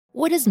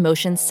What does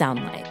motion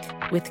sound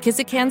like? With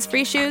Kizik Hands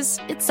Free Shoes,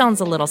 it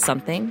sounds a little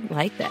something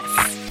like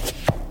this.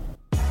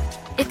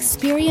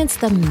 Experience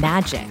the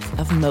magic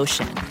of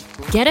motion.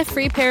 Get a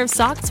free pair of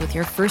socks with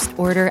your first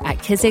order at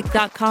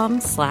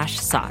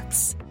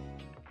kizik.com/socks.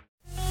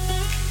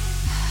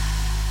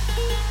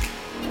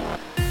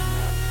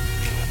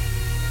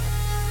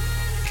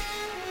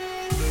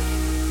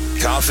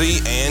 Coffee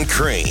and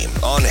Cream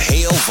on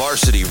Hail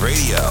Varsity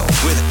Radio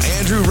with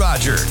Andrew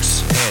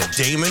Rogers and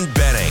Damon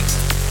Benning.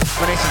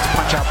 Renaissance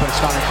punch out, but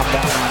it's not going to come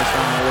down on this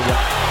round. There we go.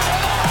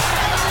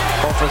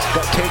 Hofer's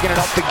taking it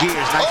up the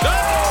gears. Nice. Oh!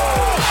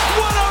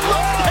 What a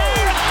right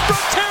hand from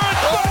Terrence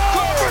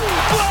Crawford!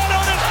 Flat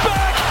on his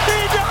back.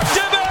 He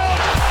knocked him out.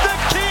 The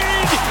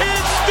King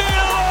is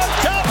still on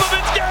top of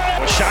his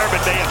game. Shireman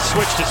may have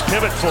switched his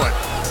pivot foot.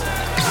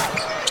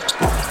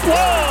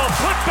 Whoa!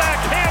 Put back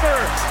hammer.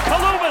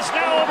 Columbus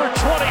now over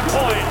 20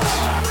 points.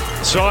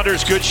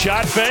 Saunders, good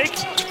shot fake.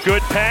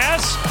 Good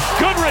pass.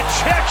 Good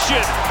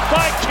rejection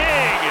by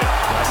King.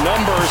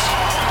 Numbers.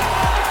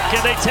 Can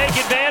they take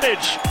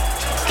advantage?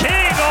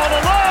 King all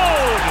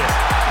alone.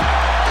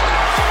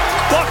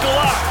 Buckle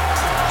up.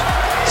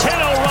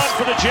 10-0 run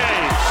for the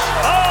Jays.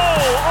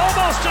 Oh,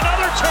 almost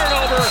another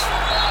turnover.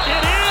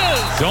 It is.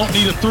 Don't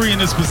need a three in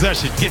this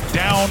possession. Get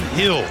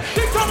downhill.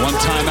 One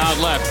timeout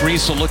left.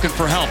 Briesel looking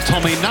for help.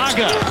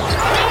 Tominaga.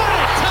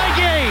 Tie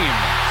game.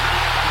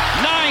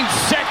 9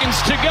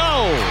 seconds to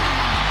go.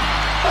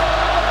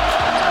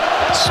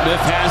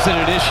 Smith has it,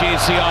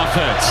 initiates the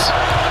offense.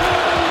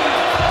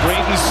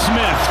 Braden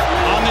Smith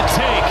on the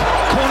take.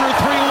 Corner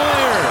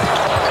three-lawyer.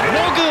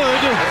 No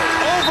good.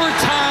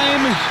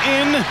 Overtime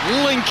in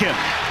Lincoln.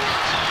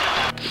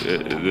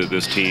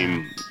 This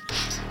team,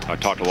 I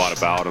talked a lot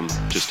about them,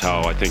 just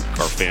how I think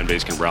our fan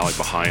base can rally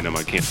behind them.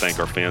 I can't thank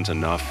our fans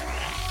enough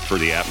for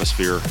the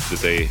atmosphere that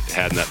they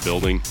had in that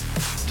building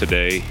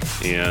today.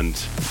 And,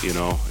 you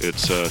know,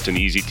 it's an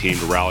easy team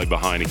to rally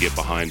behind and get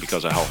behind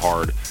because of how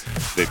hard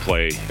they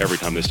play every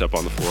time they step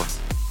on the floor.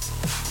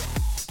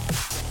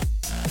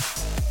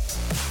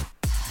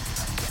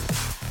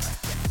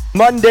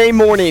 Monday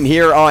morning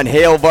here on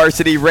Hail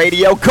Varsity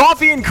Radio.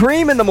 Coffee and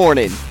Cream in the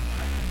morning.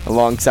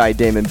 Alongside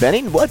Damon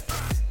Benning. What?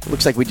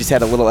 Looks like we just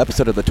had a little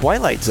episode of The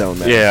Twilight Zone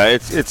there. Yeah,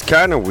 it's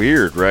kind of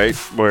weird, right?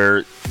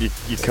 Where you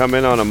come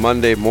in on a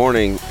Monday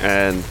morning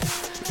and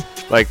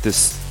like the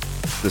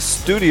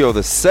studio,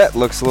 the set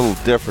looks a little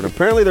different.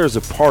 Apparently there's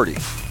a party.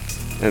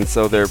 And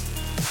so they're,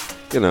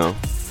 you know,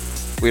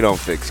 we don't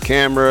fix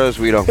cameras.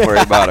 We don't worry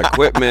about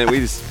equipment.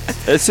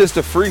 It's just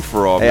a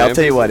free-for-all, hey, man. I'll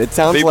tell you what. It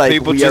sounds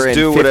like we are in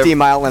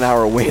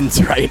 50-mile-an-hour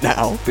winds right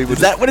now. Is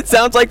that what it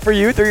sounds like for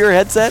you through your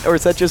headset, or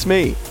is that just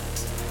me?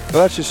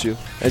 Well, that's just you.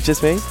 It's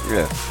just me?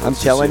 Yeah. I'm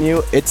telling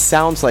you, it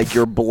sounds like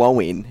you're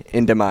blowing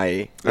into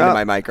my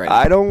mic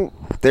right now.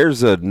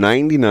 There's a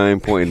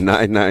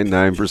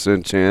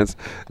 99.999% chance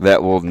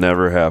that will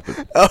never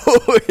happen.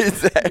 Oh,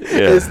 is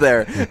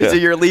there? Yeah. So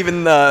you're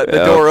leaving the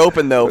door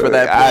open, though, for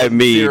that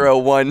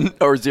 0.01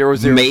 or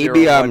 0.0001%.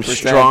 Maybe I'm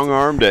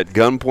strong-armed at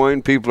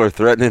gunpoint. People are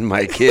threatening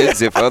my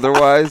kids if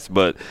otherwise,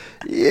 but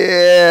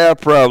yeah,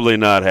 probably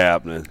not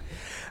happening.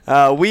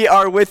 We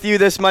are with you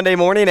this Monday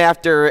morning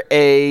after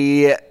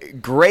a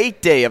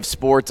great day of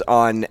sports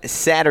on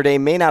Saturday.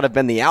 May not have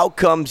been the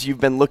outcomes you've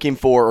been looking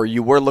for or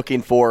you were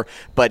looking for,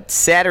 but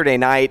Saturday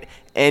night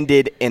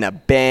ended in a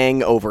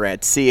bang over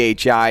at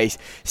CHI.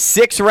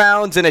 6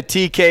 rounds and a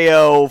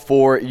TKO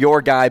for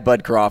your guy,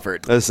 Bud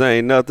Crawford. This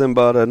ain't nothing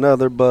but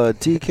another Bud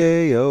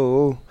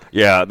TKO.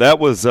 Yeah, that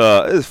was it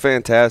was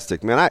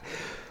fantastic, man.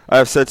 I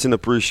have such an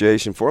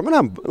appreciation for him,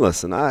 and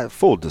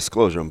full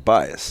disclosure, I'm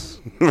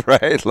biased,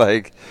 right?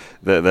 Like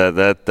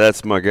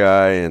that's my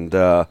guy,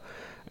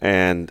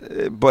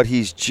 but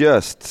he's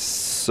just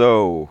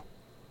so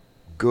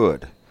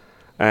good,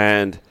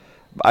 and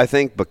I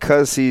think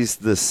because he's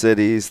the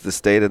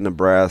state of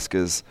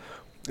Nebraska's,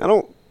 I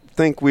don't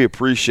think we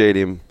appreciate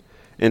him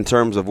in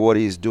terms of what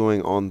he's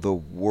doing on the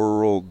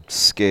world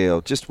scale.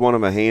 Just one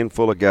of a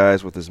handful of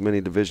guys with as many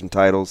division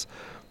titles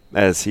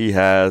as he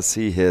has.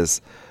 He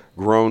has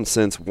grown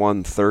since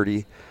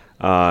 130.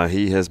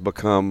 He has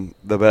become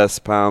the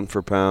best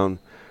pound-for-pound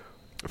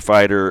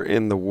fighter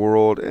in the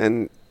world,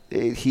 and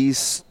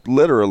he's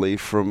literally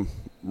from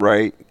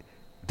right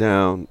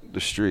down the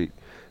street.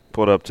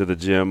 Pulled up to the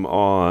gym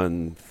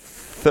on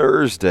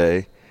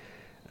Thursday.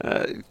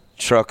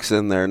 Trucks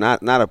in there,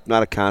 not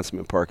a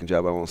consummate parking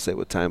job. I won't say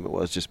what time it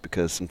was, just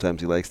because sometimes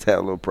he likes to have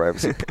a little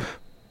privacy.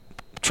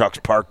 Trucks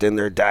parked in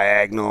there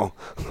diagonal.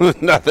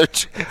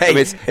 It's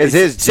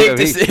his gym.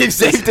 It's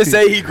safe to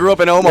say he grew up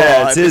in Omaha.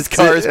 Yeah, his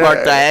car is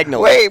parked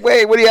diagonal. Wait,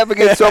 what do you have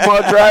against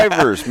Omaha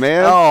drivers,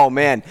 man? Oh,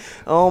 man.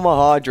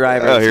 Omaha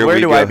drivers. Where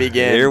do I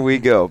begin? Here we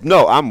go.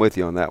 No, I'm with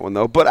you on that one,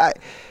 though. But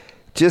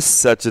just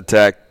such a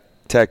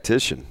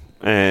tactician.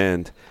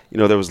 And,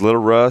 there was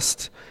little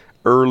rust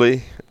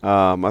early.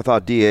 I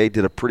thought D.A.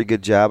 did a pretty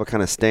good job of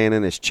kind of staying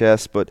in his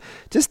chest, but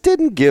just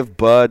didn't give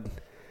Bud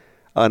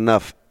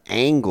enough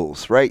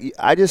angles, right?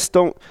 I just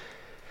don't.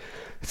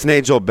 It's an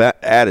age-old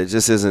adage.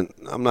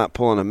 I'm not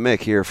pulling a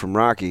Mick here from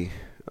Rocky.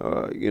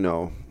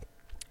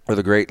 or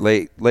the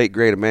late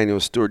great Emmanuel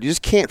Stewart. You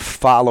just can't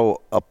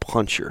follow a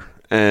puncher.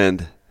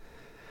 And,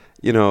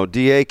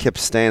 D.A. kept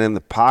standing in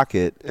the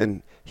pocket,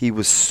 and he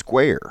was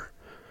square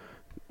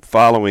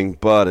following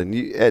Bud. And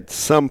at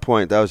some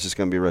point, that was just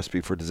going to be a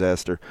recipe for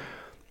disaster.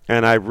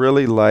 And I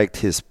really liked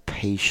his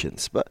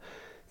patience. But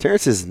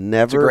Terrence is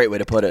never – That's a great way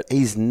to put it.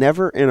 He's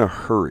never in a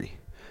hurry.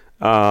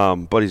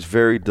 But he's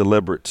very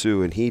deliberate,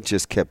 too, and he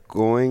just kept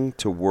going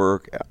to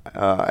work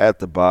at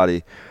the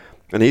body.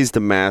 And he's the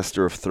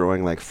master of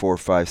throwing like 4,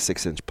 5,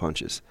 6-inch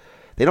punches.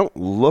 They don't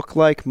look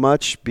like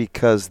much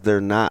because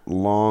they're not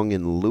long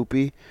and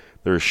loopy.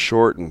 They're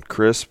short and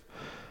crisp,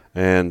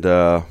 and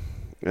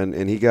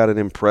he got an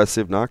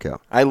impressive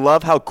knockout. I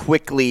love how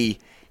quickly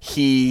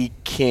he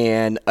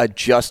can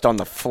adjust on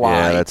the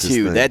fly, that's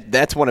too. his thing.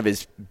 That's one of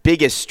his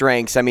biggest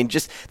strengths. I mean,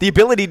 just the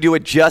ability to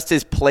adjust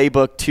his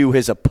playbook to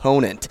his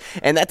opponent.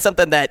 And that's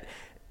something that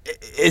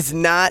is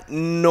not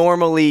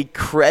normally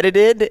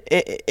credited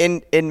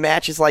in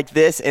matches like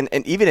this and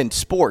even in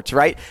sports,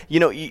 right?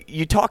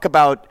 You talk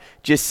about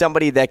just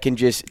somebody that can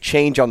just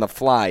change on the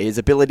fly, his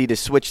ability to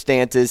switch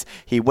stances.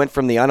 He went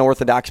from the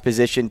unorthodox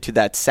position to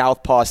that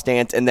southpaw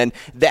stance, and then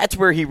that's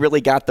where he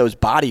really got those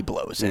body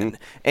blows in.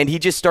 And he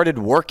just started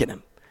working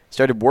him.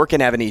 Started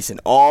working Evaneson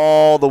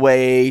all the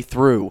way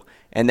through.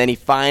 And then he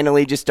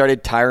finally just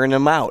started tiring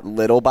him out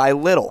little by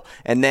little.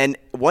 And then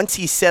once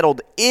he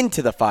settled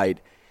into the fight,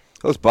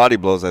 those body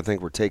blows, I think,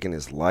 were taking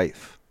his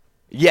life.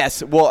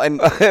 Yes, well,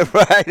 and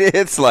right,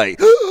 it's like.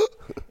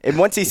 And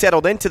once he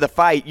settled into the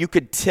fight, you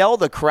could tell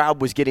the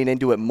crowd was getting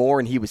into it more,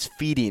 and he was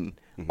feeding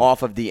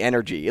off of the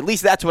energy. At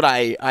least that's what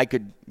I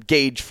could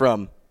gauge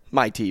from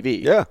my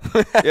TV.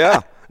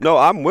 Yeah. No,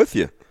 I'm with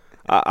you.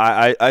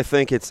 I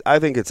think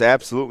it's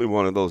absolutely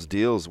one of those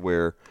deals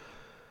where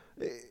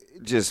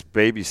just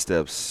baby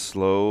steps,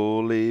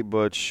 slowly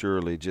but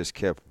surely, just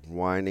kept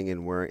whining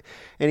and wearing,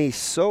 and he's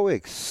so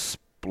explosive.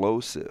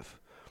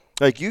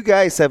 Like, you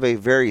guys have a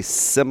very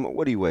similar –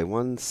 what do you weigh,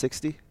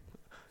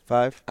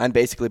 165? I'm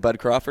basically Bud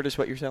Crawford is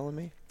what you're telling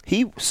me?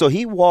 He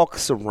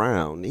walks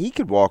around. He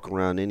could walk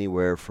around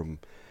anywhere from,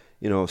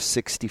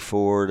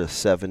 64 to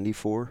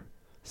 74,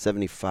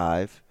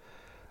 75.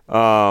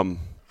 But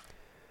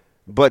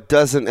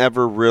doesn't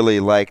ever really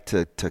like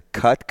to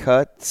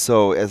cut.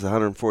 So as a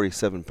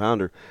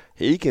 147-pounder,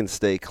 he can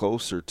stay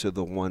closer to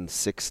the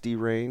 160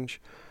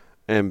 range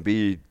and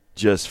be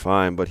just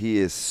fine. But he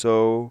is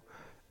so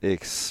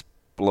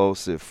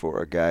explosive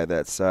for a guy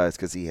that size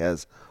because he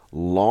has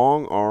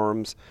long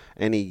arms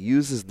and he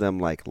uses them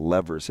like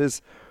levers.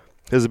 His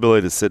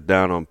ability to sit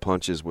down on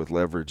punches with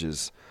leverage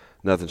is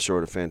nothing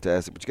short of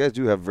fantastic. But you guys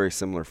do have a very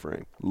similar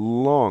frame.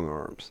 Long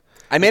arms.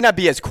 I may not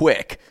be as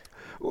quick.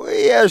 Well,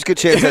 yeah, there's a good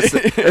chance.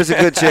 There's a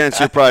good chance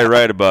you're probably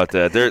right about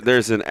that.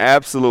 There's an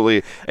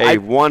absolutely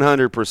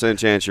 100%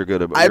 chance you're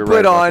good about. I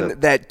put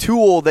on that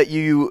tool that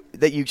you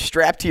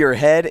strap to your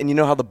head, and you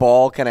know how the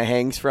ball kind of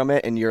hangs from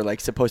it, and you're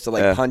like supposed to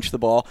punch the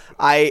ball.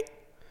 I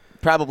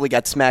probably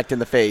got smacked in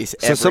the face.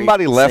 So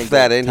somebody left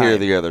that in here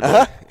the other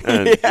day,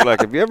 and yeah.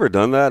 like, have you ever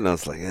done that? And I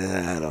was like,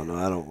 I don't know.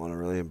 I don't want to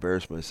really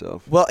embarrass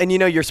myself. Well, and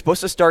you're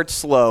supposed to start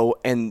slow,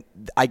 and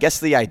I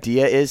guess the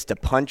idea is to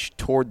punch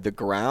toward the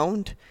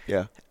ground.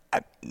 Yeah.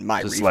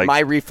 My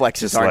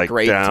reflexes aren't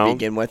great down. to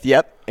begin with.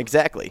 Yep,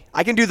 exactly.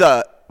 I can do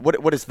the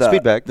what is the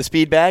speed bag? The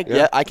speed bag.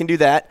 Yeah, I can do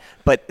that.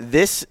 But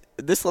this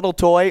little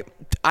toy,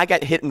 I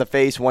got hit in the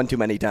face one too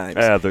many times.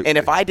 And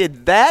if I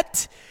did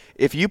that,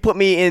 if you put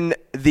me in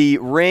the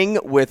ring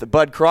with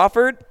Bud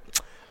Crawford,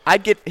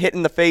 I'd get hit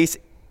in the face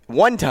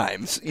one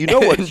time. You know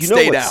what?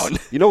 Stay down.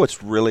 You know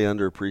what's really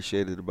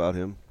underappreciated about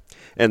him,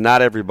 and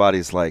not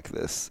everybody's like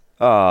this.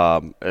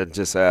 And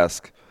just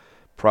ask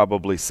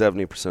probably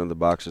 70% of the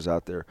boxers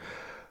out there.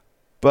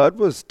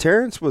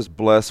 Terrence was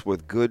blessed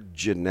with good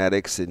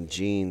genetics and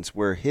genes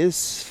where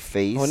his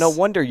face. Oh, no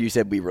wonder you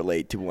said we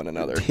relate to one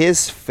another.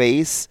 His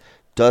face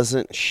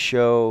doesn't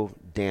show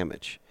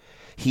damage.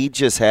 He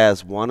just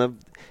has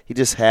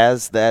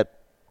that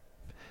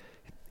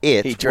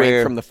it. He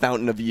drank from the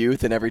fountain of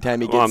youth, and every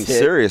time he gets hit. I'm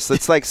serious.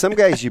 It's like some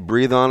guys, you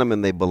breathe on them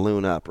and they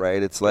balloon up,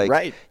 right? It's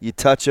like you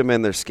touch them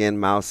and their skin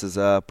mouses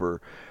up,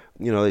 or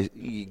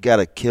you got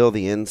to kill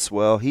the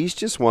inswell. He's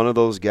just one of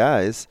those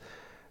guys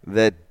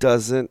that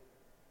doesn't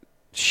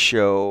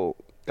show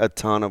a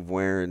ton of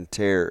wear and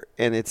tear,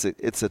 and it's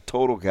a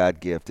total God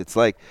gift. It's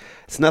like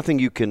it's nothing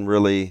you can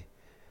really,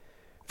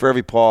 for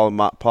every Paulie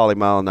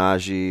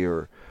Malignaggi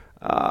or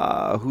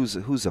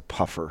who's a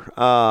puffer.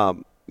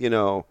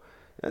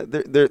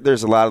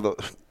 There's a lot of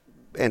those.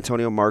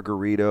 Antonio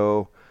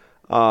Margarito,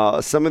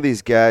 some of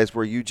these guys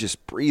where you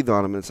just breathe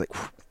on them and it's like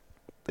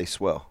they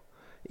swell.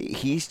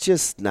 He's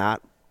just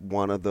not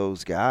one of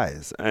those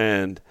guys,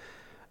 and.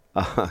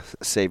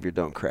 Save your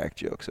don't crack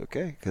jokes,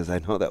 okay? Because I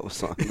know that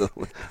was on your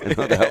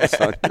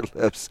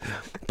lips.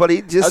 But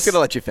he just. I was going to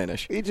let you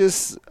finish. He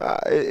just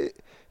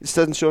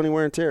doesn't show any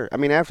wear and tear. I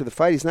mean, after the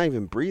fight, he's not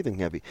even breathing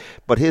heavy.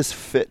 But his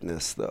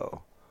fitness,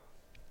 though,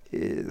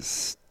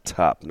 is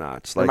top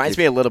notch. Reminds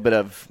me a little bit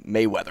of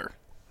Mayweather.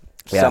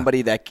 Yeah.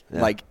 Somebody that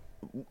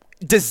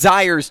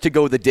desires to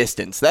go the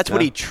distance. That's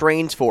what Yeah. he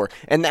trains for.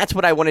 And that's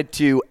what I wanted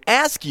to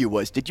ask you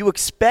was, did you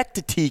expect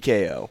a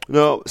TKO?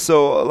 No,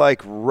 so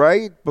like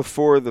right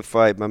before the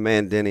fight, my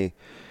man Denny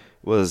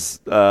was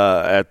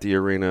at the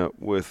arena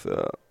with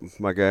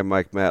my guy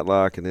Mike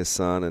Matlock and his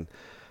son, and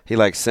he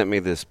like sent me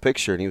this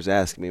picture and he was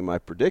asking me my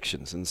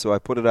predictions, and so I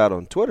put it out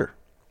on Twitter.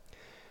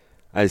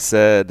 I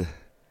said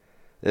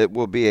it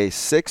will be a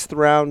 6th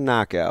round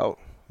knockout,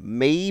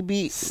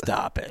 maybe.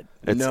 Stop it.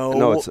 It's,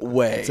 no it's,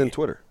 way. It's in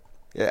Twitter.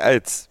 Yeah,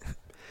 it's.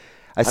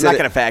 I'm not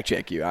going to fact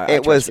check you.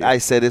 I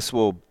said it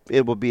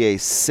will be a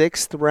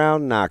 6th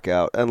round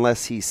knockout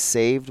unless he's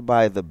saved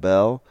by the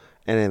bell,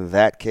 and in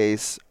that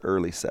case,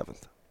 early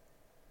 7th.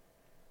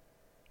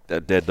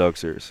 That dead dog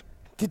series.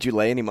 Did you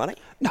lay any money?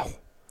 No.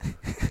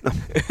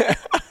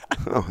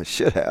 Oh, I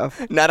should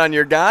have. Not on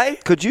your guy?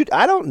 Could you?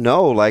 I don't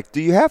know. Like,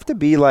 do you have to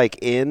be like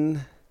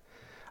in?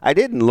 I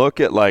didn't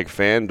look at like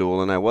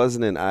FanDuel, and I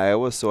wasn't in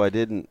Iowa, so I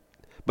didn't.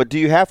 But do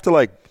you have to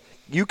like?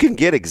 You can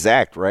get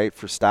exact, right,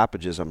 for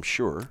stoppages, I'm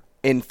sure.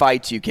 In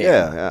fights, you can.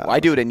 Yeah. Well, I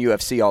do it in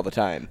UFC all the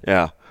time.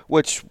 Yeah.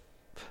 Which,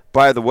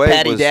 by the way,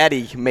 Patty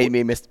Daddy made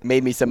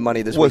me some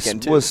money this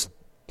weekend too.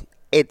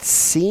 It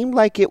seemed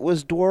like it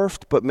was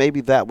dwarfed, but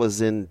maybe that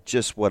was in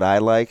just what I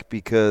like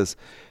because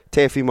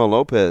Teofimo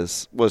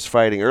Lopez was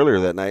fighting earlier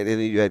that night, and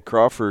you had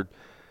Crawford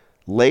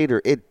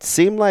later. It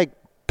seemed like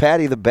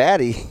Patty the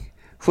Batty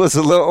was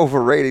a little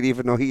overrated,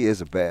 even though he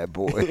is a bad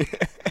boy.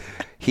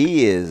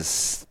 He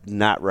is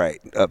not right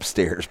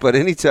upstairs. But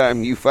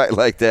anytime you fight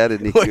like that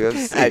in the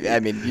UFC. I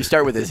mean, you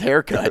start with his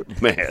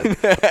haircut. Man.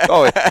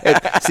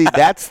 See,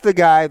 that's the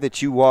guy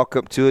that you walk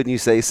up to and you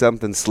say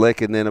something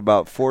slick, and then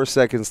about 4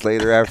 seconds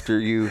later after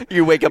you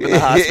wake up in the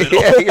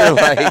hospital. Yeah, you're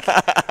like,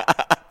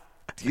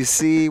 you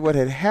see, what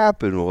had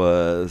happened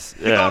was.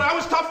 You thought I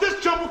was tough,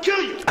 this jump will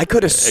kill you. I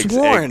could have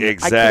sworn.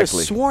 Exactly. I could have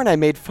sworn I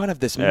made fun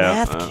of this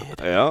math kid.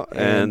 Yeah,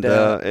 and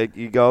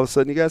you all of a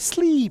sudden you got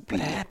sleepy.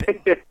 What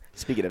happened?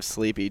 Speaking of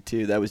sleepy,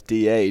 too, that was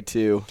DA,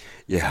 too.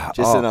 Yeah.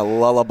 Just in a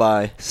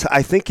lullaby. So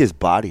I think his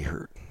body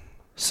hurt.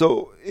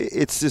 So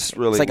it's just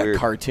really weird. It's like weird. a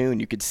cartoon.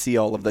 You could see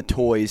all of the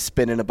toys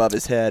spinning above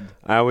his head.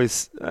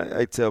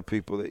 I tell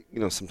people that,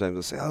 sometimes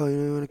they'll say, oh,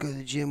 I want to go to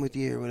the gym with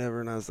you or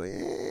whatever. And I was like,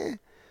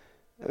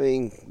 I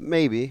mean,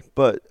 maybe.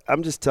 But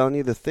I'm just telling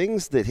you, the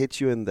things that hit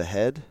you in the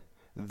head,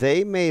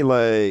 they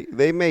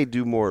may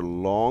do more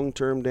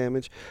long-term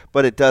damage,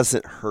 but it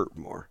doesn't hurt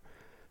more.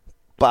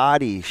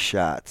 Body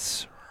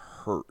shots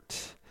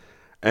hurt,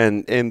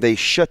 and they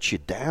shut you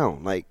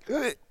down. Like,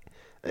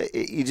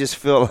 you just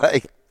feel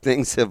like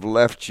things have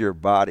left your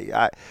body.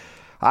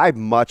 I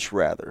much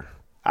rather,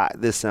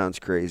 this sounds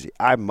crazy,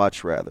 I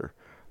much rather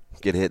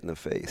get hit in the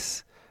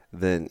face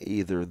than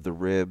either the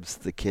ribs,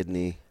 the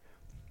kidney,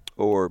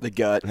 or the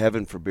gut.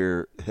 Heaven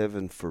forbid,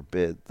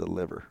 the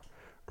liver.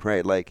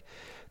 Right? Like,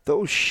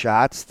 those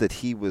shots that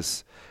he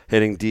was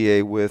hitting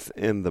DA with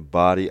in the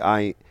body,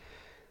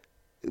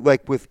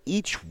 like with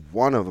each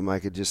one of them, I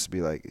could just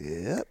be like,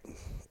 yep,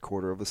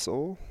 quarter of a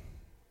soul,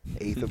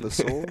 eighth of a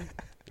soul,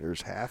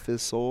 there's half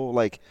his soul.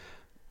 Like,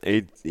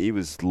 he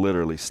was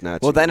literally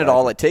snatching. Well, then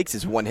all it takes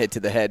is one hit to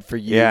the head for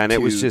you. Yeah, and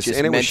it was just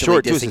and it was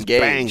short. It was just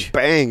bang,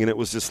 bang, and it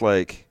was just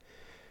like,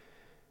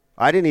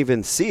 I didn't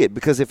even see it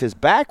because if his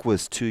back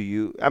was to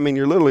you, I mean,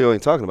 you're literally only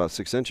talking about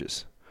 6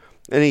 inches,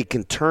 and he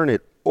can turn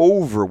it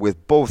over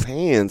with both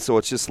hands. So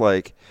it's just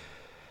like,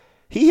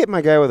 he hit my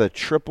guy with a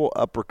triple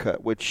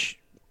uppercut, which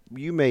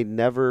you may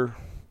never,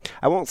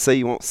 I won't say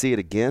you won't see it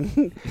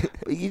again,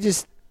 but you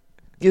just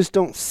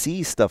don't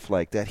see stuff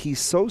like that. He's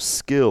so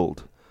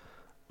skilled.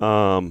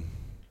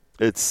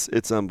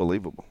 It's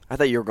unbelievable. I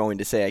thought you were going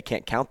to say I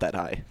can't count that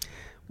high.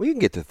 Well, you can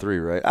get to 3,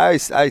 right? I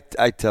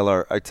tell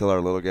our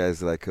little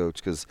guys that I coach,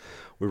 because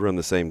we run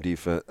the same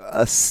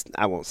defense.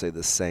 I won't say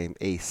the same,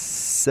 a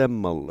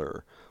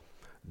similar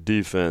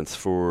defense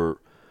for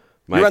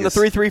You run the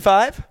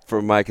 3-3-5?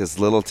 For Micah's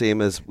little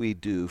team as we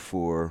do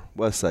for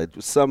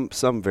Westside.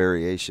 Some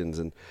variations,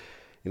 and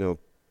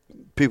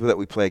people that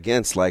we play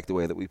against like the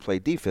way that we play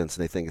defense,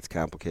 and they think it's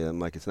complicated. I'm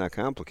like, it's not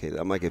complicated.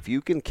 I'm like, if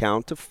you can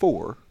count to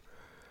 4,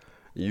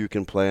 you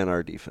can play on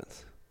our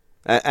defense.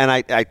 And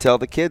I tell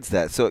the kids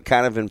that, so it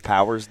kind of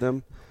empowers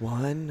them.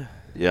 1.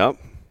 Yep.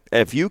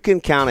 If you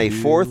can count 2, a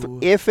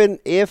 4th,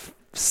 if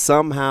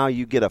somehow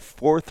you get a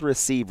 4th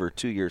receiver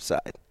to your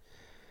side,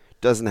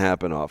 doesn't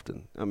happen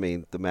often. I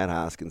mean, the Matt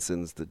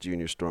Hoskinsons, the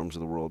Junior Storms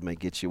of the world may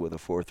get you with a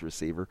 4th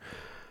receiver,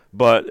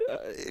 but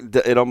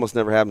it almost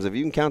never happens. If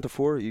you can count to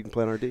 4, you can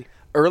play on our D.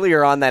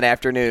 Earlier on that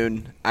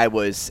afternoon, I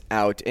was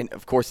out, and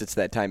of course it's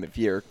that time of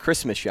year,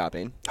 Christmas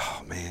shopping.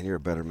 Oh man, you're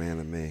a better man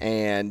than me.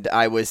 And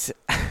I was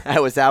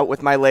out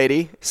with my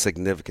lady.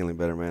 Significantly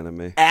better man than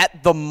me.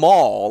 At the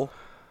mall.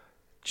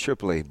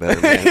 Triply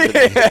better man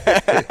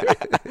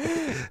than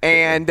me.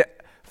 And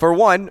for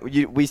one,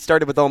 we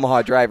started with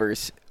Omaha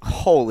Drivers.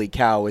 Holy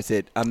cow, is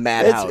it a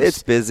madhouse.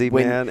 It's busy,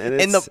 man.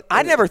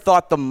 I never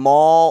thought the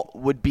mall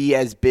would be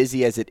as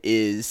busy as it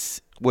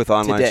is with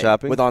online today,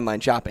 shopping. With online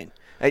shopping.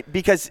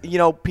 Because,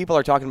 people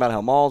are talking about how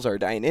malls are a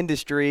dying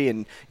industry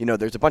and,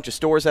 there's a bunch of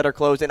stores that are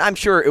closed. And I'm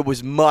sure it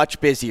was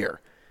much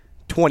busier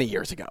 20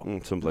 years ago.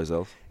 Someplace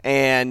else.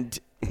 And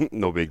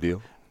no big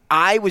deal.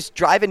 I was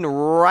driving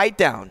right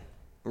down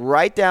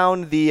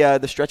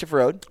the stretch of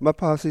road. My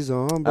posse's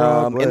on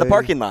Broadway. In the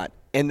parking lot.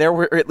 And there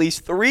were at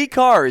least 3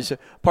 cars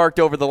parked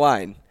over the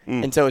line.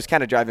 And so it was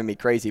kind of driving me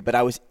crazy. But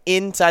I was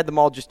inside the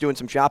mall just doing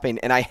some shopping,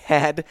 and I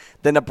had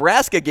the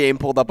Nebraska game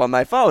pulled up on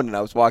my phone, and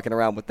I was walking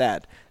around with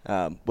that,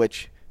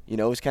 which,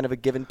 was kind of a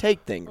give and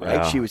take thing, right?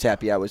 Yeah. She was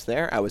happy I was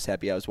there. I was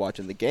happy I was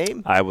watching the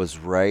game. I was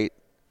right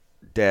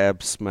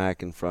dab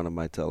smack in front of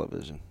my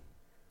television.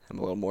 I'm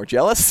a little more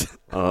jealous.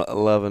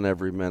 Loving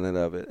every minute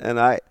of it. And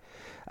I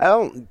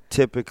don't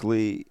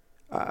typically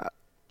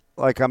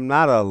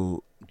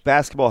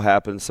basketball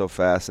happens so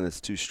fast and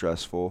it's too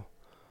stressful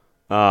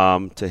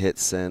to hit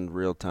send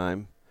real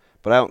time.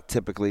 But I don't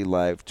typically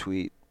live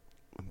tweet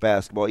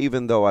basketball,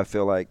 even though I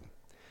feel like,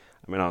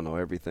 I don't know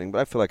everything, but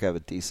I feel like I have a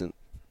decent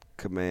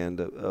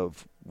command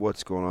of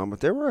what's going on.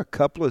 But there were a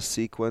couple of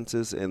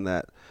sequences in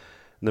that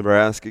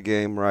Nebraska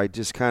game where I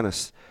just kind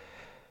of,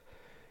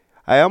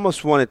 I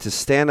almost wanted to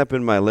stand up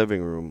in my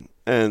living room,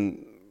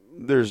 and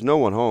there's no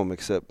one home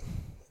except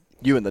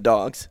you and the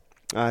dogs.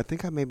 I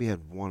think I maybe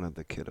had one of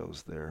the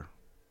kiddos there.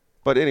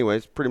 But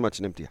anyways, pretty much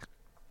an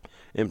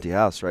empty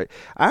house, right?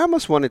 I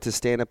almost wanted to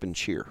stand up and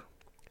cheer.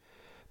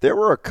 There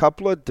were a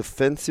couple of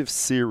defensive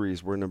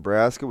series where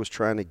Nebraska was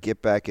trying to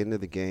get back into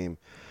the game,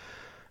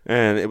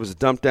 and it was a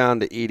dump down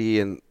to Edey,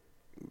 and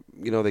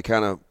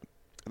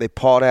they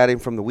pawed at him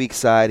from the weak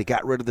side. He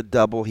got rid of the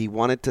double. He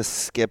wanted to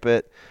skip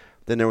it.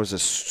 Then there was a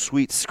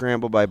sweet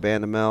scramble by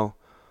Bandamel,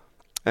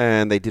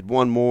 and they did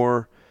one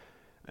more,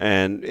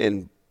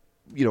 and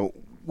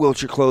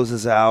Wilcher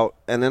closes out,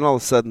 and then all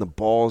of a sudden the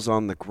ball's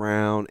on the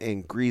ground,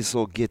 and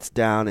Griesel gets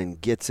down and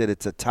gets it.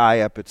 It's a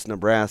tie-up. It's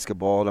Nebraska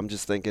ball, and I'm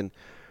just thinking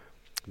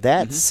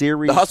that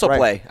series. The hustle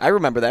play. I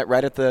remember that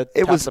right at the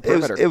top of the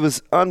perimeter. It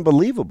was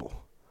unbelievable.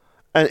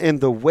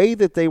 And the way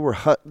that they were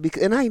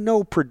 – and I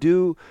know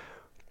Purdue –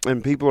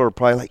 and people are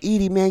probably like,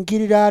 Edey, man, get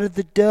it out of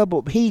the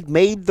double. He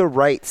made the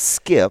right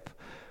skip.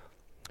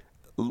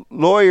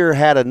 Lawyer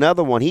had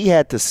another one. He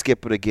had to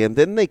skip it again.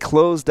 Then they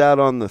closed out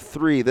on the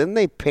 3. Then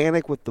they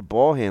panicked with the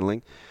ball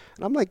handling.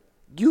 And I'm like,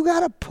 you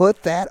got to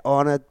put that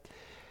on a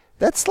 –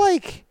 that's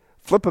like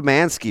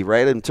Flipomansky,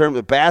 right, in terms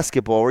of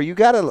basketball, where you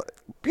got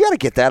to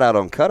get that out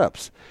on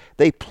cut-ups.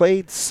 They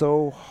played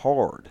so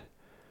hard.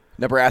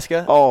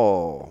 Nebraska?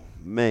 Oh,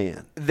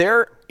 man.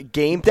 Their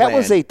game plan. That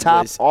was a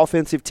top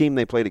offensive team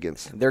they played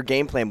against. Their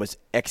game plan was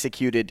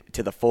executed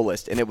to the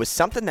fullest, and it was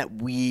something that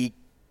we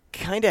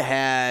kind of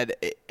had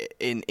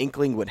an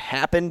inkling would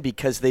happen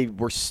because they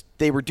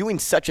were doing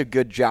such a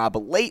good job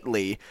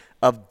lately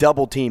of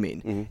double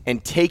teaming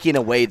and taking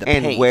away the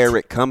paint. And where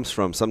it comes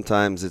from.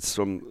 Sometimes it's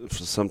from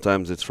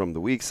the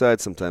weak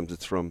side. Sometimes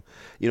it's from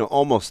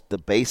almost the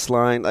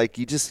baseline. Like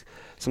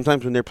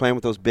sometimes when they're playing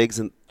with those bigs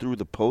and through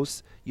the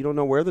posts, you don't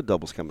know where the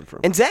double's coming from.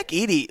 And Zach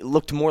Edey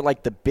looked more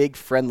like the big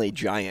friendly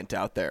giant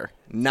out there,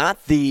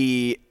 not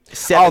the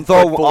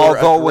 7'4"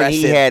 Although when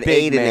he had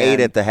 8 man.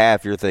 and 8 at the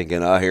half, you're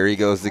thinking, oh, here he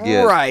goes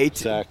again. Right.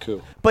 Zach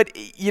who? But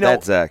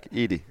that's Zach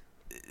Edey.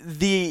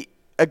 The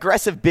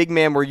aggressive big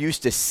man we're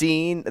used to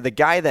seeing, the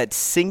guy that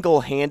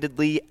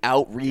single-handedly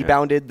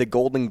out-rebounded the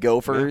Golden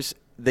Gophers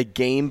the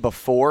game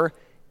before,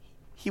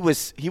 he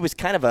was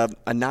kind of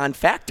a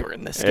non-factor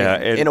in this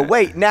game in a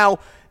way. Now,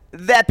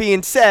 that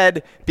being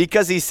said,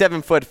 because he's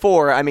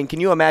 7'4",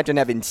 can you imagine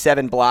having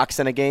 7 blocks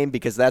in a game?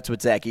 Because that's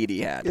what Zach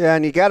Edey had. Yeah,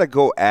 and you got to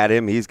go at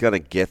him. He's going to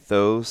get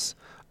those.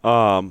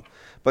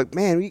 But,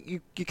 man,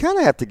 you kind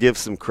of have to give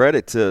some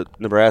credit to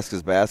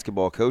Nebraska's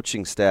basketball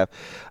coaching staff,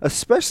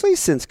 especially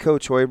since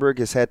Coach Hoiberg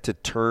has had to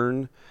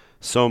turn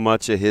so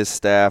much of his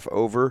staff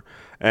over.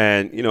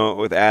 And,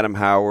 with Adam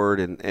Howard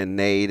and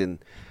Nate. And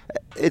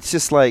it's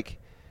just like,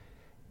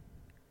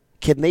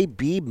 can they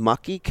be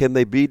mucky? Can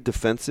they be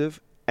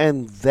defensive?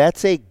 And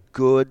that's a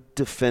good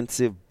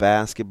defensive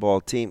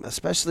basketball team,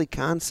 especially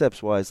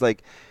concepts-wise.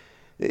 Like,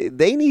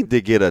 they need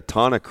to get a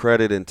ton of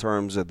credit in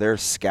terms of their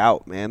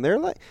scout, man.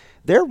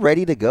 They're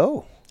ready to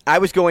go. I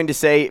was going to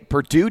say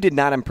Purdue did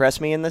not impress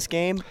me in this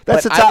game.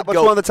 That's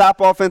one of the top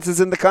offenses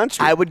in the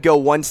country. I would go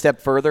one step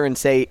further and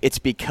say it's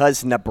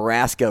because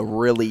Nebraska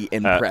really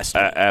impressed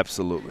me.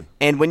 Absolutely.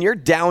 And when you're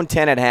down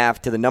 10 at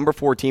half to the number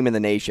 4 team in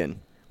the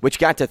nation, which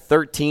got to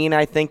 13,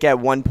 I think, at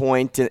one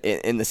point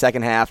in the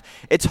second half,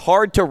 it's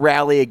hard to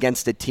rally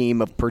against a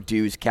team of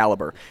Purdue's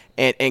caliber.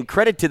 And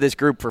credit to this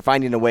group for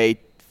finding a way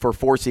for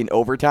forcing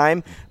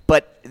overtime,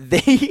 but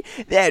they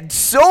had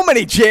so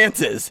many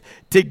chances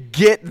to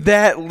get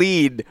that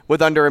lead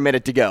with under a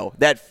minute to go.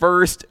 That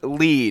first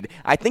lead.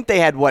 I think they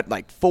had,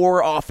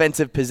 4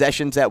 offensive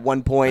possessions at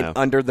one point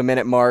under the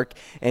minute mark,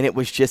 and it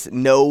was just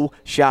no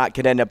shot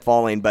could end up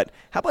falling. But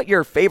how about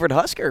your favorite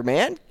Husker,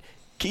 man?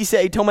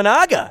 Keisei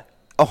Tominaga.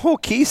 Oh,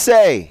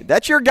 Keisei.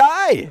 That's your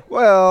guy.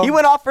 Well, he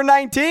went off for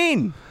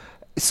 19.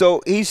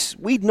 So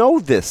we know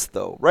this,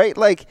 though, right?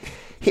 Like,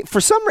 for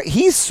some reason,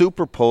 he's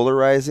super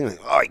polarizing. Like,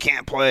 oh, he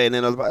can't play. And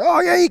then I was like, oh,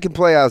 yeah, he can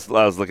play. I was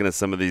looking at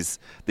some of these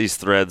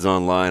threads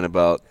online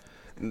about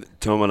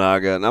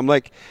Tominaga. And I'm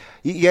like,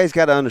 you guys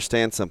got to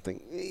understand something.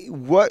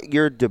 What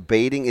you're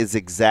debating is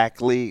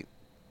exactly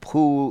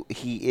who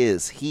he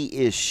is. He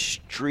is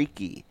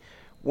streaky.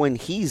 When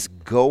he's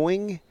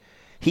going,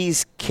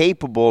 he's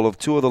capable of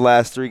 2 of the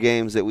last 3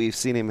 games that we've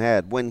seen him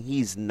had. When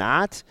he's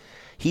not,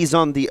 he's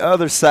on the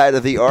other side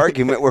of the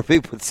argument where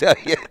people tell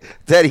you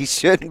that he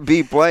shouldn't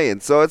be playing.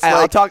 So it's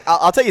I'll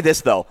tell you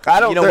this though.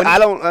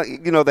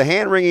 The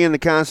hand wringing and the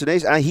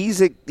consternation.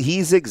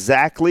 He's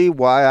exactly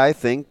why I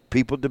think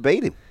people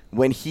debate him.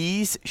 When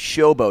he's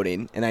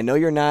showboating, and I know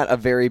you're not a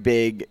very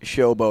big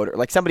showboater,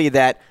 like somebody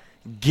that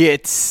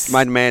gets.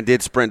 My man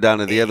did sprint down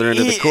to the other end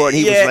of the court.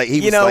 He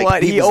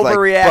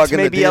overreacts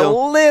maybe a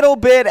little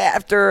bit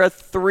after a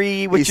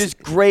 3, which is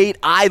great.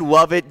 I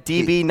love it.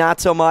 DB,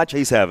 not so much.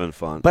 He's having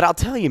fun. But I'll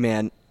tell you,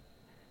 man,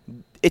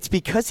 it's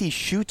because he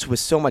shoots with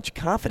so much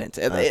confidence.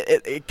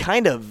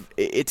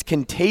 It's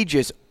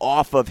contagious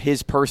off of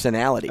his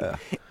personality.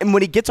 And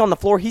when he gets on the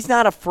floor, he's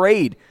not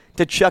afraid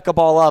to chuck a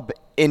ball up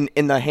in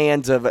the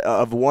hands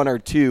of 1 or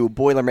 2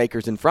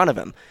 Boilermakers in front of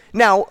him.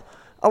 Now,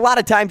 a lot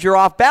of times you're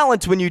off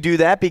balance when you do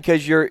that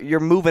because you're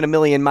moving a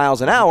million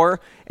miles an hour,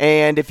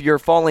 and if you're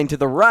falling to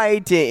the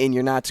right and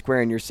you're not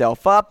squaring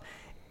yourself up,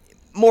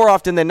 more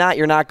often than not,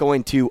 you're not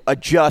going to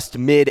adjust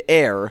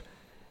mid-air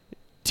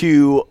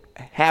to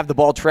have the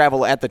ball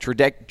travel at the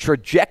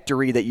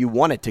trajectory that you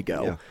want it to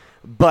go. Yeah.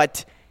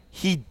 But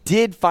he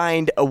did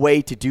find a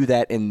way to do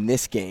that in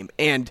this game,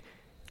 and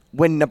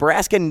when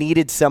Nebraska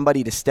needed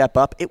somebody to step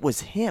up, it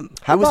was him.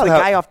 It was the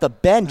guy off the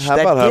bench that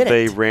did it. How about how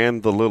they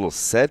ran the little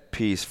set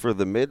piece for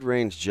the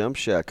mid-range jump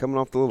shot coming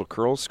off the little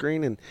curl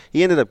screen, and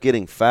he ended up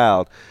getting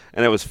fouled.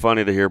 And it was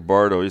funny to hear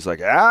Bardo. He's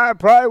like, I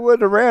probably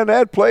wouldn't have ran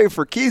that play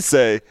for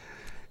Kisei.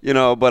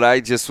 But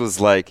I just was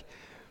like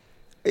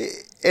 – and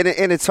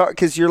it's hard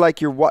because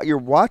you're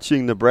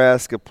watching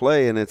Nebraska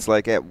play, and it's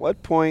like at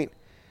what point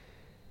 –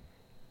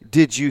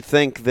 did you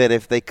think that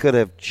if they could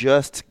have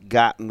just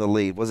gotten the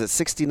lead, was it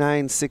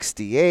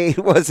 69-68?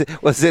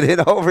 Was it in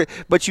over?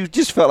 But you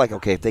just felt like,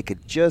 okay, if they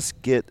could just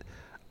get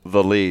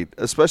the lead,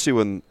 especially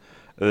when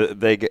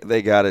they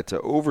got it to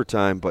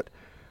overtime. But,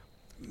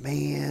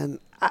 man,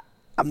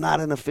 I'm not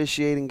an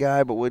officiating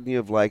guy, but wouldn't you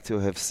have liked to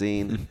have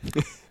seen?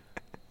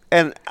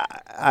 And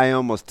I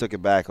almost took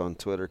it back on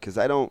Twitter because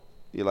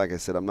like I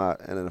said, I'm not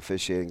an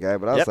officiating guy,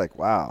 but I was like,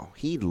 wow,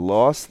 he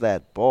lost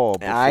that ball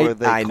before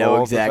they I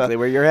know exactly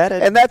where you're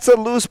headed. And that's a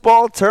loose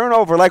ball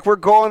turnover. Like we're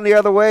going the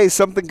other way.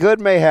 Something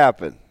good may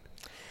happen.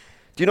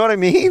 Do you know what I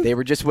mean? They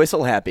were just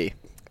whistle happy.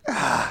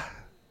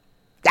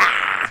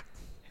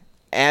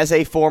 As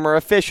a former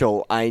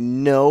official, I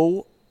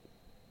know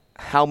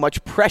how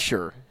much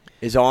pressure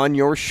is on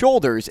your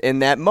shoulders in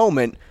that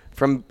moment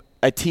from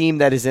a team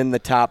that is in the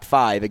top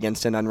 5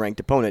 against an unranked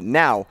opponent.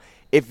 Now,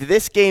 if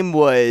this game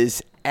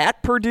was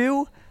at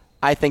Purdue,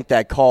 I think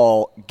that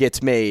call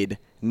gets made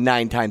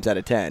 9 times out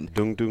of 10.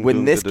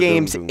 When this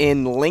game's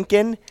in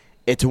Lincoln,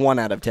 it's 1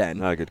 out of 10.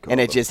 Not a good call,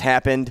 and it just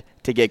happened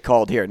to get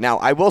called here. Now,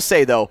 I will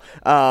say, though,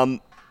 I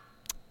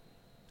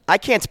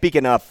can't speak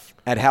enough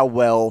at how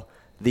well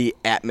the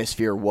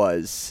atmosphere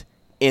was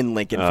in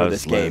Lincoln for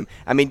this game.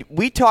 I mean,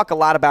 we talk a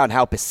lot about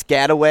how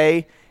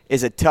Piscataway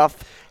is a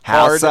tough,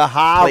 hard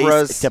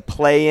place to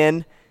play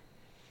in.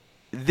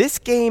 This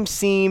game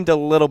seemed a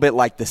little bit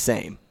like the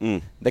same.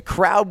 The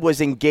crowd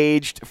was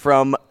engaged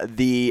from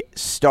the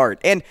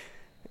start. And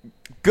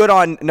good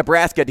on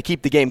Nebraska to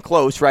keep the game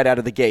close right out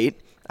of the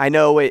gate. I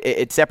know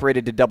it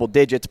separated to double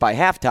digits by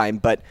halftime,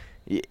 but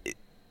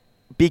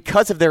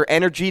because of their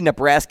energy,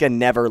 Nebraska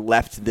never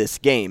left this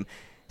game.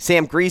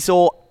 Sam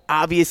Griesel,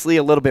 obviously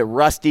a little bit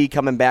rusty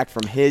coming back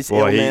from his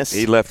illness.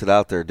 He left it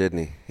out there,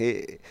 didn't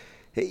he?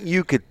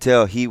 You could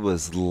tell he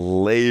was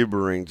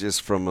laboring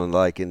just from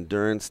a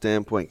endurance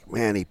standpoint.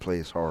 Man, he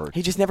plays hard.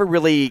 He just never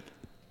really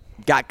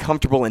got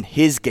comfortable in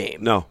his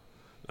game. No.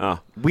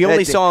 We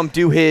only saw him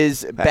do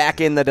his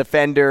back in the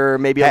defender,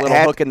 maybe a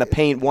little hook in the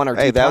paint 1 or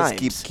 2 times.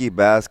 That was key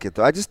basket,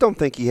 though. I just don't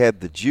think he had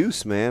the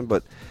juice, man,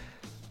 but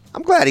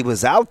I'm glad he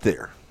was out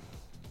there.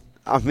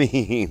 I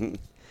mean,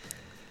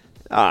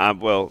 I'm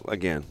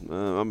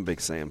a big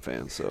Sam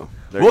fan, so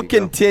we'll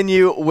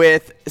continue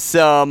with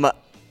some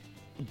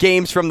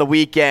games from the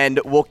weekend.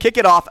 We'll kick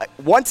it off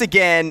once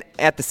again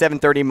at the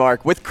 7:30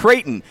 mark with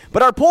Creighton.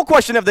 But our poll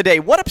question of the day,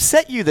 what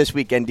upset you this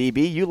weekend,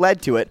 DB? You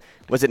led to it.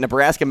 Was it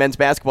Nebraska men's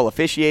basketball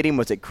officiating?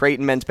 Was it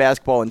Creighton men's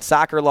basketball and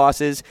soccer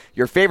losses?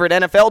 Your favorite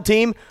NFL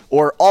team?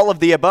 Or all of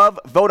the above?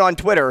 Vote on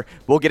Twitter.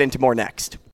 We'll get into more next.